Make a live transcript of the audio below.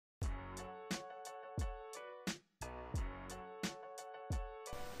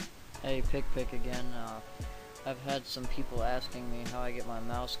Hey, Pick again. I've had some people asking me how I get my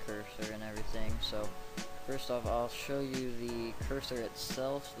mouse cursor and everything, so first off I'll show you the cursor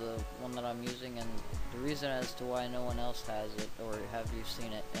itself, the one that I'm using, and the reason as to why no one else has it, or have you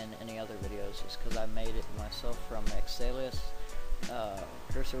seen it in any other videos, is because I made it myself from Axialis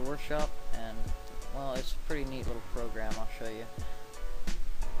Cursor Workshop, and well, it's a pretty neat little program. I'll show you.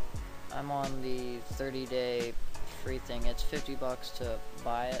 I'm on the 30-day free thing. It's $50 to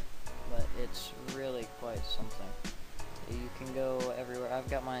buy it, but it's really quite something. You can go everywhere. I've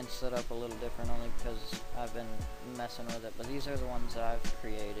got mine set up a little different only because I've been messing with it, but these are the ones that I've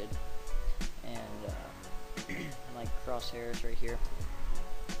created, and like crosshairs right here.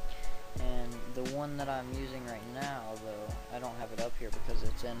 And the one that I'm using right now, though, I don't have it up here because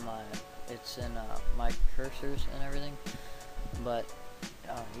it's in my cursors and everything, but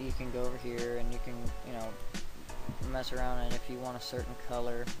you can go over here and you can, mess around, and if you want a certain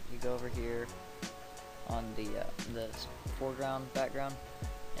color, you go over here on the background,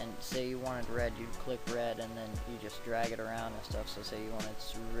 and say you wanted red, you'd click red, and then you just drag it around and stuff. So say you want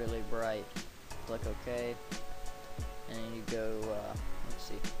it really bright, click OK, and then you go, let's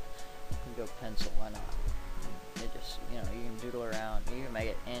see, you can go pencil, why not? It just, you can doodle around, you can make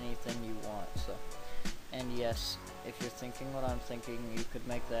it anything you want. So, and yes, if you're thinking what I'm thinking, you could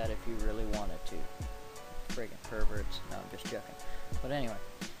make that if you really wanted to. Friggin' perverts. No, I'm just joking. But anyway,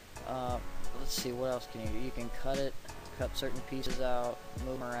 let's see, what else can you do? You can cut certain pieces out,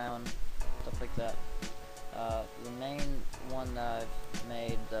 move them around, stuff like that. The main one that I've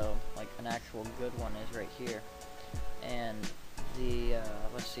made, though, like an actual good one, is right here. And the,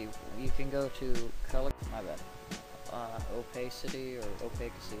 let's see, you can go to color, my bad, opacity or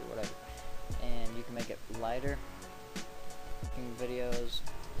opacity, whatever, and you can make it lighter. Videos,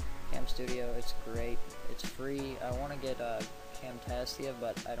 Cam Studio, it's great, it's free. I want to get Camtasia,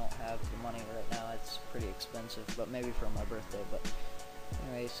 but I don't have the money right now. It's pretty expensive, but maybe for my birthday. But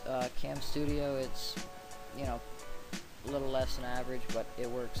anyways, Cam Studio, it's a little less than average, but it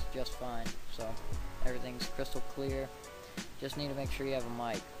works just fine. So everything's crystal clear. Just need to make sure you have a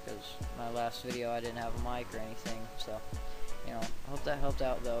mic, because my last video I didn't have a mic or anything. So hope that helped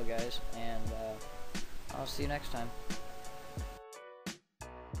out though, guys, and I'll see you next time.